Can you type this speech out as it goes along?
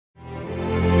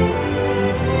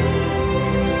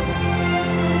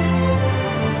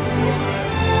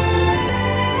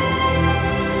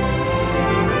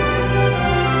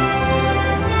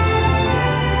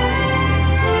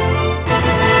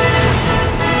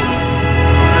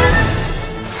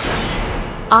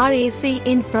RAC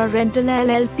Infra Rental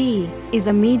LLP is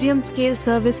a medium-scale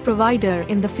service provider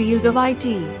in the field of IT.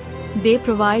 They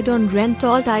provide on rent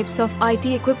all types of IT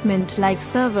equipment like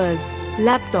servers,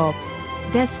 laptops,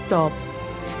 desktops,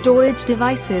 storage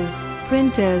devices,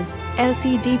 printers,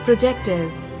 LCD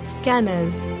projectors,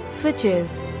 scanners,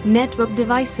 switches, network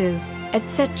devices,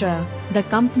 etc. The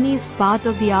company is part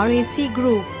of the RAC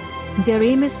Group. Their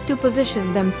aim is to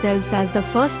position themselves as the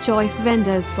first choice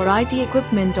vendors for IT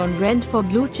equipment on rent for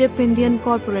blue-chip Indian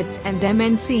corporates and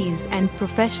MNCs and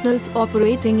professionals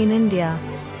operating in India.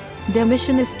 Their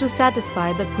mission is to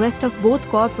satisfy the quest of both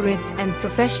corporates and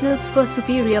professionals for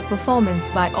superior performance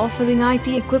by offering IT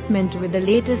equipment with the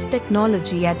latest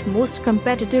technology at most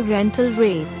competitive rental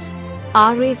rates.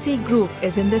 RAC Group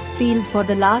is in this field for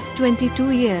the last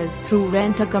 22 years through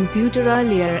Rent a Computer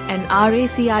earlier and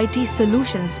RAC IT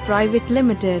Solutions Private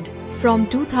Limited from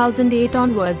 2008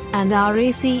 onwards and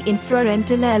RAC Infra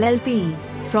Rental LLP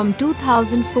from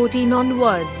 2014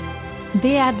 onwards.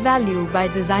 They add value by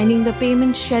designing the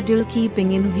payment schedule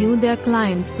keeping in view their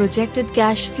clients' projected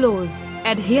cash flows,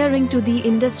 adhering to the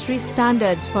industry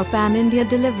standards for pan-India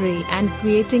delivery and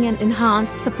creating an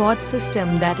enhanced support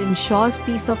system that ensures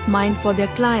peace of mind for their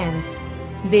clients.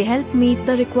 They help meet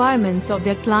the requirements of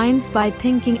their clients by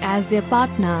thinking as their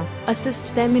partner,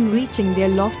 assist them in reaching their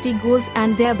lofty goals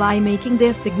and thereby making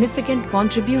their significant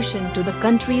contribution to the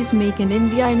country's Make in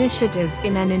India initiatives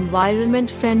in an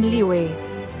environment-friendly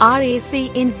way. RAC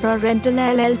Infra Rental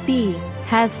LLP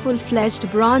has full-fledged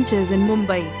branches in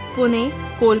Mumbai, Pune,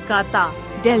 Kolkata,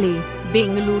 Delhi,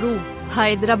 Bengaluru,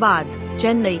 Hyderabad,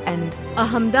 Chennai and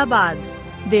Ahmedabad.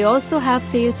 They also have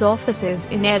sales offices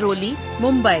in Airoli,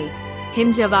 Mumbai,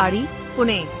 Hinjawadi,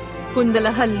 Pune,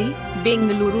 Kundalahalli,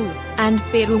 Bengaluru, and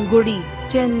Perungudi,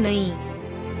 Chennai.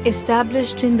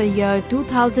 Established in the year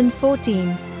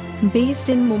 2014, based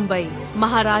in Mumbai,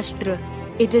 Maharashtra,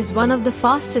 it is one of the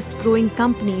fastest growing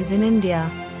companies in India.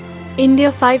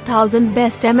 India 5000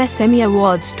 Best MSME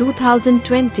Awards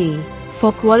 2020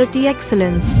 for quality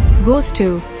excellence goes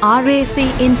to RAC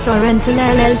Infra Rental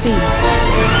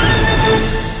LLP.